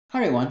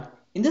Hi everyone,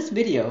 in this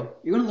video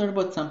you're going to learn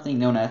about something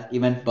known as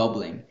event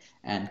bubbling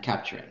and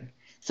capturing.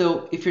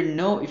 So if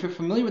you're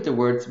familiar with the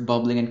words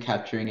bubbling and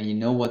capturing and you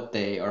know what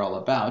they are all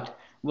about,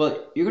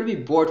 well, you're going to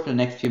be bored for the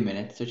next few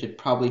minutes, so you should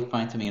probably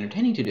find something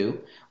entertaining to do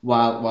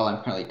while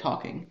I'm currently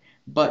talking.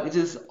 But it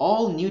is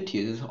all new to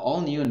you, this is all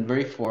new and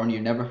very foreign,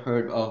 you've never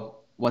heard of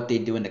what they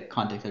do in the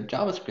context of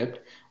JavaScript.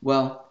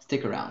 Well,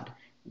 stick around.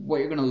 What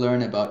you're going to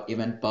learn about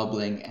event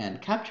bubbling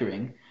and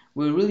capturing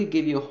will really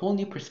give you a whole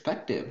new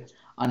perspective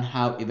on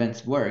how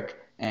events work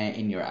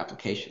in your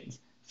applications.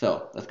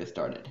 So let's get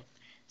started.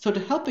 So to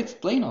help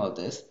explain all of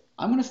this,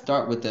 I'm going to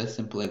start with a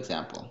simple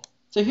example.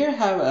 So here I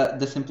have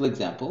the simple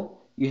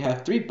example. You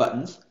have three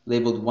buttons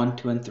labeled 1,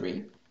 2, and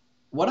 3.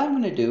 What I'm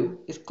going to do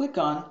is click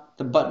on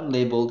the button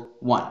labeled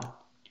 1.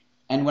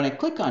 And when I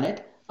click on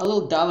it, a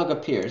little dialog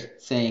appears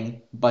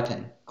saying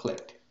button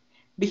clicked.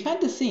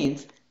 Behind the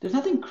scenes, there's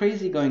nothing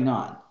crazy going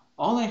on.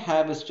 All I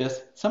have is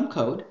just some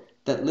code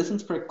that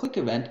listens for a click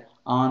event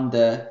on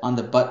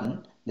the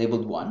button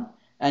labeled 1,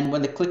 and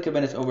when the click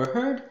event is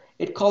overheard,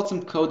 it calls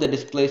some code that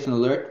displays an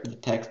alert with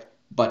the text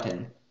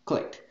button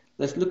clicked.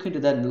 Let's look into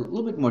that in a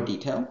little bit more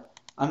detail.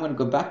 I'm going to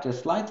go back to the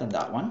slides on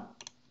that one.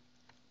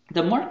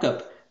 The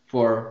markup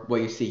for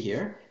what you see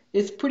here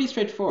is pretty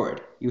straightforward.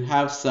 You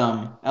have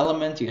some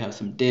elements, you have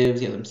some divs,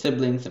 you have some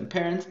siblings, some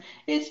parents.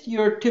 It's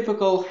your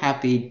typical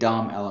happy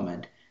DOM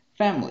element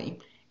family.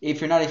 If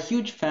you're not a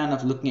huge fan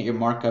of looking at your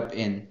markup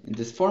in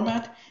this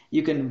format,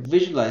 you can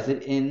visualize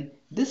it in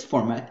this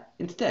format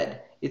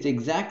instead. It's the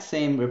exact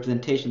same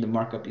representation of the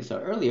markup you saw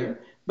earlier,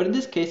 but in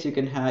this case you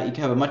can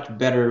have a much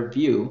better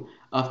view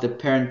of the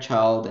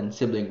parent-child and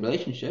sibling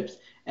relationships,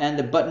 and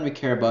the button we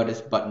care about is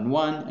button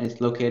 1, and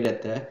it's located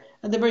at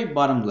the very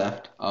bottom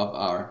left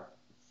of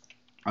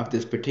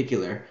this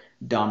particular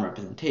DOM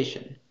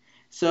representation.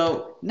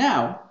 So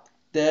now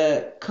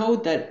the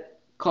code that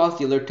caused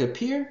the alert to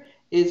appear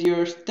is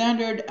your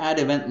standard add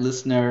event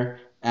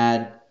listener,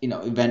 add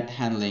event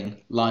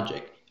handling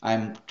logic.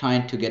 I'm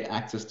trying to get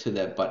access to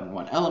the button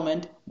 1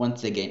 element.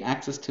 Once I gain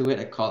access to it,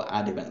 I call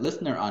add event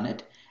listener on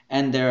it.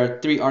 And there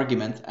are three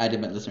arguments add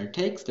event listener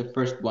takes. The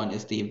first one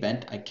is the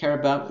event I care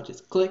about, which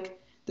is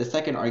click. The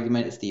second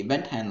argument is the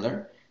event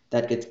handler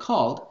that gets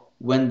called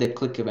when the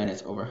click event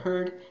is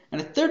overheard.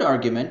 And a third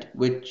argument,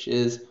 which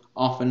is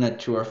often a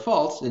true or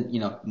false, and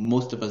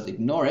most of us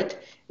ignore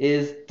it,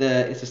 is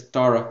the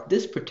star of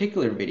this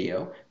particular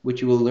video,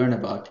 which you will learn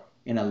about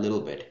in a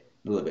little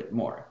bit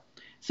more.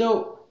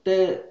 So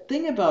the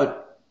thing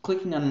about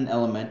clicking on an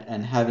element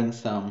and having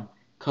some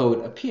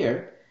code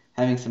appear,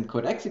 having some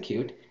code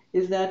execute,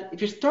 is that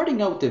if you're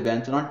starting out with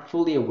events and aren't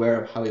fully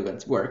aware of how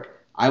events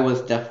work, I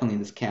was definitely in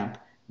this camp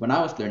when I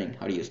was learning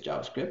how to use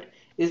JavaScript,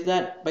 is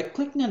that by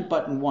clicking on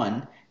button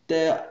 1,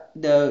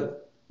 the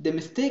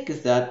mistake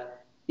is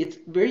that it's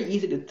very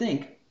easy to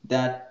think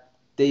that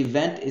the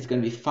event is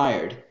going to be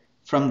fired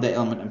from the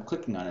element I'm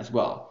clicking on as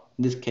well.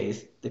 In this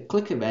case, the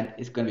click event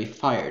is going to be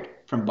fired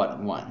from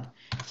button 1.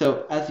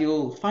 So as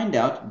you'll find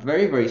out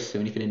very, very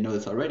soon, if you didn't know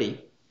this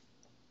already,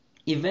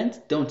 events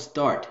don't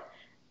start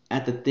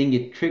at the thing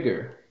you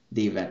trigger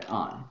the event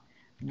on.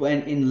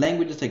 When in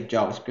languages like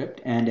JavaScript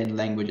and in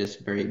languages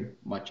very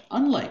much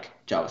unlike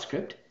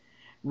JavaScript,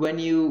 when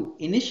you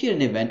initiate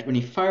an event, when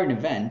you fire an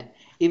event,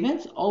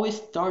 events always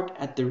start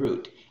at the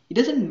root. It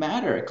doesn't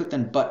matter, I clicked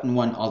on button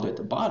 1 all the way at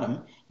the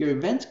bottom, your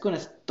event's going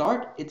to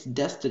start its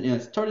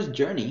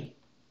journey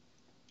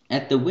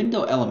at the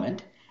window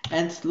element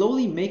and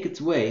slowly make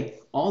its way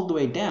all the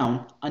way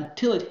down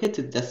until it hits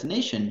its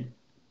destination,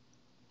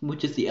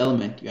 which is the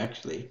element you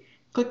actually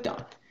clicked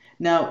on.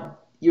 Now,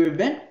 your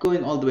event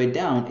going all the way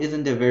down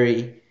isn't a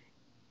very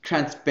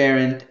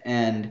transparent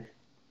and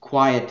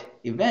quiet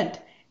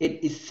event.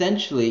 It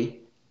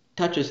essentially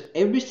touches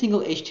every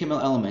single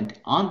HTML element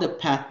on the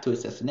path to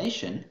its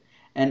destination,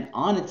 and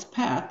on its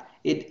path,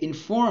 it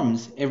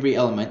informs every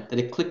element that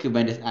a click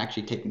event is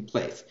actually taking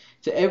place.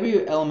 So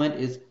every element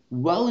is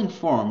well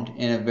informed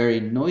in a very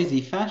noisy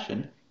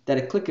fashion that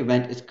a click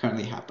event is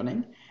currently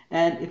happening.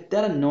 And if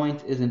that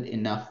annoyance isn't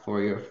enough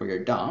for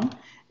your DOM,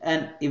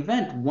 an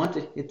event, once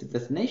it hits its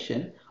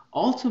destination,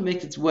 also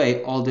makes its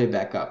way all the way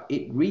back up.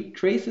 It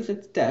retraces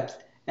its steps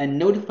and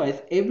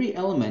notifies every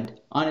element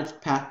on its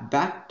path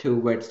back to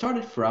where it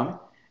started from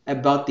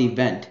about the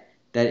event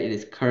that it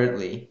is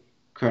currently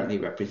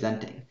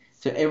representing.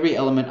 So every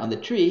element on the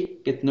tree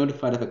gets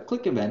notified of a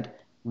click event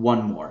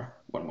one more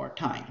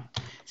time.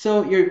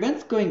 So your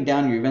events going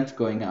down, your events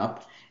going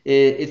up,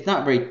 it's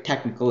not very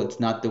technical. It's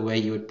not the way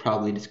you would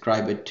probably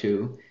describe it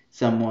to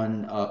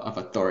someone of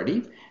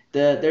authority.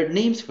 There are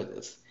names for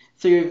this.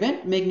 So your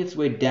event making its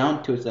way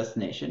down to its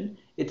destination,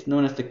 it's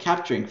known as the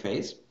capturing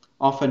phase,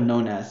 often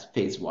known as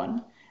phase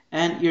 1.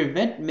 And your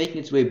event making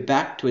its way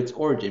back to its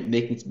origin,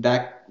 making its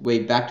way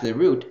back to the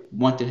root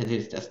once it has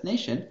hit its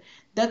destination,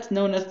 that's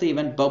known as the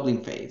event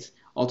bubbling phase,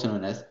 also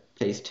known as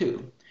phase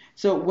 2.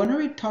 So whenever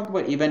we talk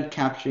about event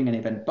capturing and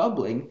event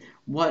bubbling,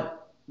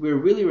 what we're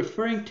really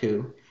referring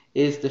to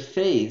is the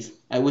phase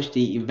at which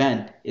the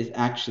event is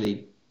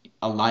actually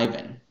alive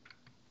in.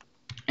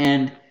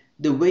 And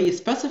the way you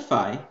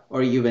specify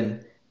or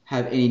even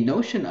have any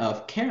notion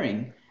of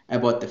caring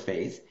about the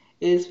phase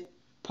is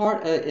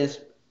part is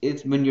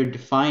when you're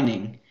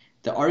defining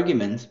the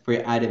arguments for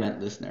your add event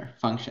listener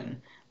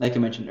function. Like I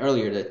mentioned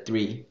earlier, the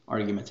three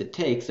arguments it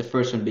takes, the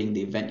first one being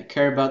the event you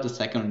care about, the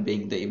second one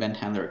being the event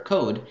handler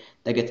code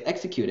that gets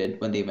executed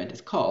when the event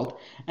is called,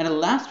 and the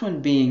last one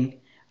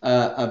being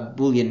a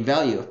Boolean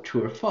value of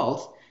true or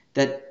false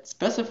that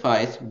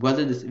specifies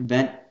whether this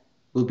event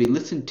will be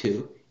listened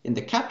to in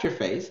the capture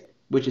phase,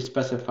 which is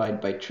specified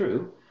by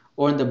true,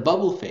 or in the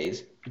bubble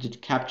phase, which is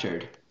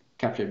captured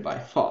by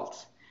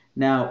false.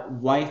 Now,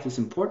 why is this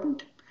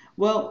important?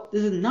 Well,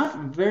 this is not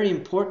very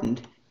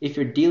important if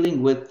you're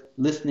dealing with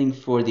listening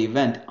for the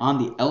event on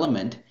the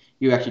element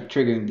you're actually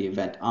triggering the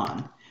event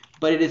on.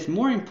 But it is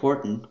more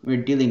important when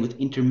you're dealing with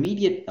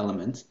intermediate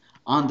elements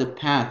on the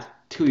path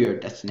to your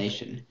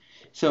destination.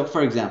 So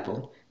for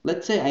example,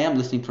 let's say I am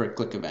listening for a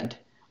click event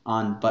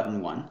on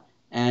button 1,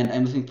 and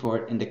I'm listening for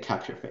it in the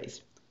capture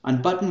phase.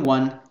 On button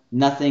 1,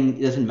 nothing,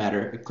 it doesn't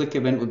matter. A click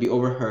event will be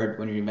overheard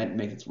when your event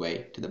makes its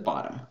way to the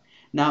bottom.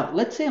 Now,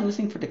 let's say I'm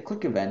listening for the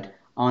click event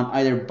on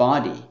either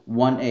body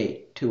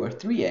 1A, 2, or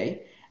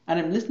 3A, and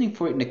I'm listening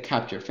for it in the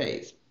capture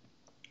phase.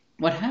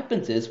 What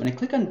happens is when I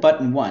click on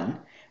button 1,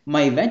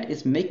 my event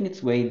is making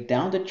its way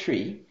down the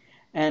tree,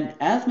 and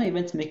as my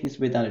event's making its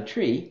way down the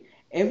tree,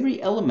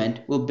 every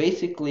element will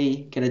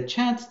basically get a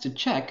chance to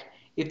check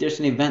if there's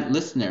an event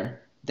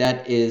listener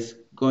that is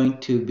going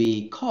to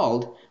be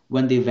called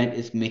when the event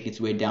is making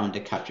its way down the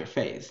capture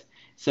phase.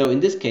 So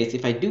in this case,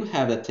 if I do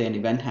have, let's say, an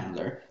event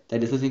handler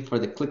that is listening for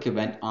the click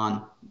event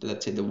on,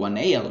 let's say, the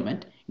 1A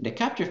element in the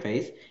capture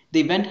phase, the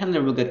event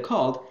handler will get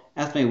called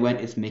as my event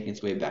is making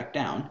its way back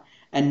down.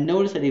 And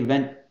notice that the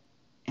event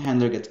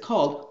handler gets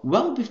called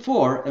well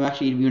before I'm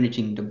actually even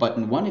reaching the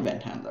button 1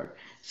 event handler.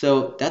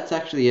 So that's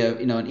actually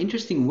an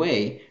interesting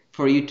way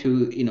for you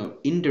to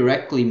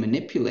indirectly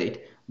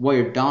manipulate what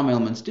your DOM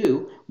elements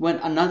do when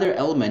another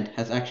element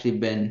has actually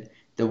been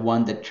the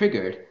one that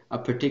triggered a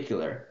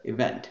particular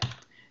event.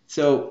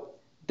 So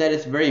that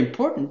is very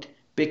important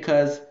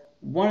because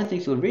one of the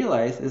things you'll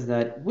realize is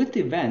that with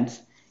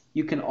events,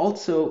 you can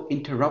also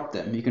interrupt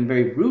them. You can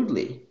very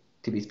rudely,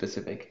 to be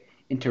specific,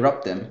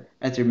 interrupt them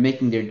as they're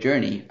making their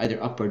journey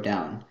either up or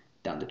down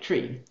the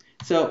tree.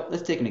 So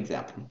let's take an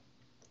example.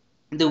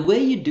 The way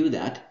you do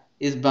that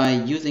is by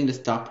using the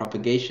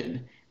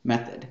stopPropagation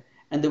method.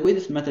 And the way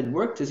this method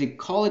works is you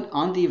call it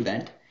on the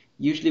event,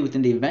 usually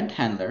within the event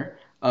handler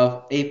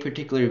of a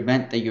particular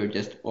event that you're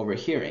just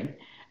overhearing.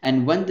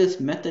 And when this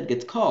method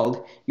gets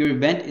called, your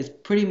event is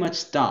pretty much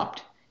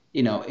stopped,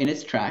 in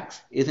its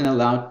tracks, isn't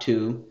allowed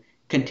to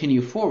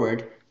continue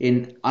forward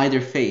in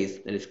either phase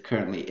that it's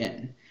currently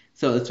in.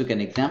 So let's look at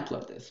an example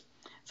of this.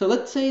 So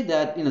let's say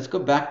that, let's go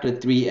back to the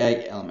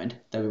 3A element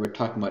that we were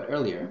talking about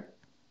earlier.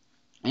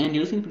 And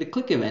you're listening for the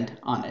click event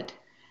on it.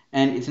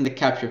 And it's in the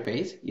capture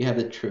phase. You have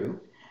the true.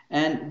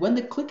 And when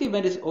the click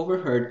event is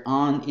overheard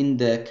in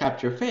the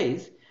capture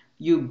phase,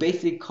 you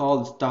basically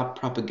call the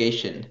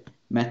stopPropagation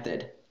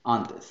method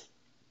on this.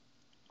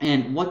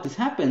 And what this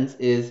happens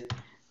is,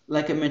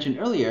 like I mentioned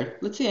earlier,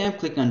 let's say I am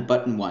clicking on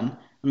button 1,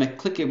 and my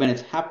click event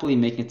is happily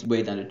making its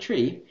way down the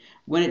tree.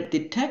 When it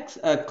detects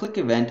a click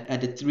event at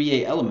the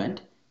 3A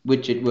element,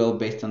 which it will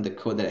based on the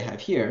code that I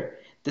have here,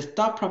 the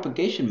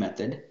stopPropagation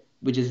method,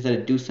 which is the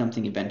do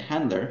something event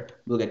handler,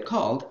 will get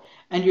called,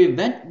 and your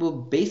event will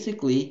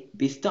basically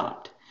be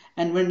stopped.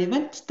 And when an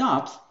event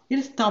stops, it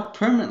is stopped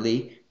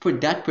permanently for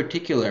that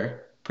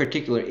particular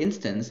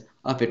instance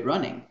of it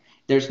running.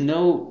 There's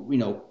no,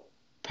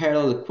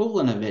 parallel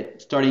equivalent of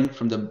it starting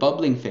from the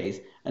bubbling phase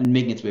and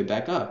making its way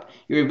back up.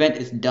 Your event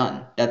is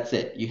done. That's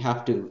it. You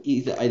have to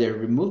either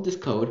remove this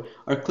code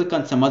or click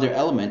on some other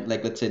element,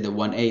 like let's say the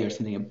 1A or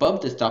something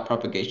above the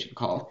stopPropagation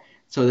call,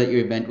 so that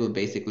your event will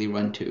basically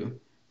run to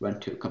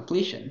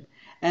completion.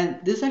 And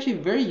this is actually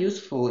very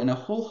useful in a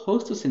whole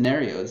host of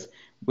scenarios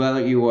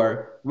whether you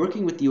are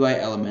working with UI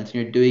elements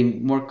and you're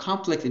doing more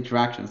complex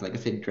interactions, like I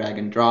said, drag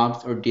and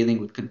drops, or dealing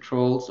with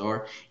controls,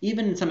 or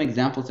even in some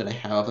examples that I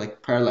have,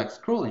 like parallax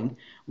scrolling,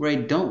 where I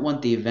don't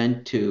want the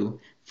event to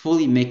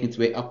fully make its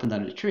way up and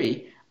down the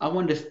tree. I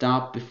want to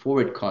stop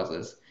before it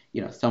causes,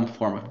 some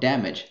form of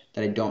damage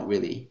that I don't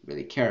really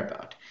care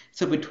about.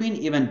 So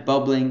between event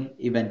bubbling,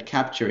 event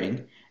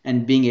capturing,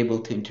 and being able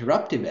to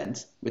interrupt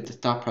events with the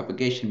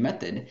stopPropagation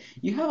method,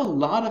 you have a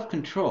lot of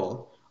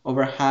control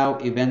over how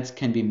events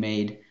can be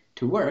made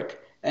to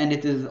work. And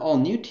if this is all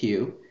new to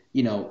you,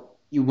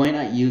 you might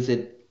not use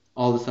it,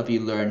 all the stuff you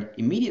learn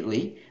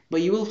immediately,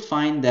 but you will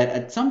find that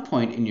at some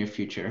point in your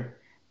future,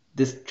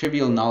 this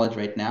trivial knowledge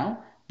right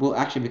now will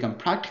actually become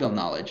practical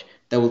knowledge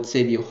that will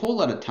save you a whole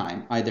lot of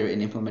time, either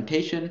in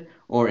implementation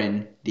or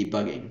in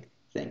debugging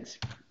things.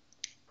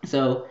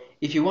 So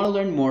if you want to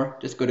learn more,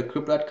 just go to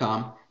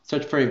Krupa.com,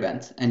 search for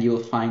events, and you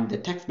will find the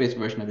text-based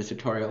version of this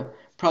tutorial,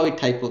 probably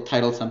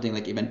titled something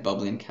like event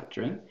bubbling and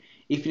capturing.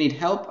 If you need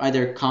help,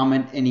 either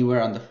comment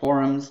anywhere on the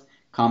forums,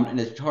 comment in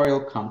the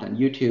tutorial, comment on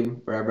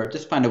YouTube, wherever.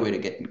 Just find a way to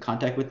get in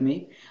contact with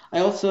me. I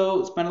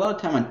also spend a lot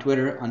of time on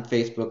Twitter, on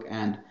Facebook,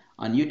 and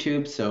on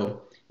YouTube,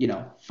 so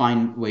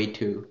find a way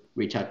to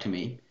reach out to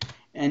me.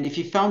 And if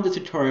you found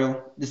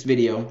this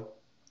video,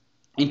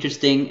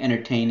 interesting,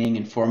 entertaining,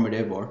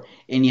 informative, or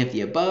any of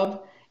the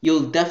above,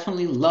 you'll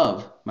definitely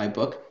love my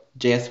book,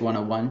 JS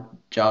 101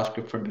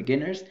 JavaScript for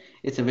Beginners.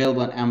 It's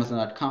available on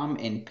Amazon.com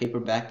in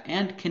paperback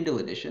and Kindle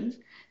editions.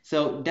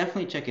 So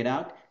definitely check it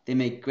out. They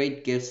make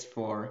great gifts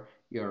for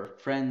your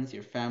friends,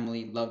 your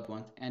family, loved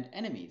ones, and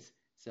enemies.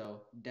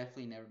 So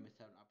definitely never miss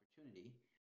out on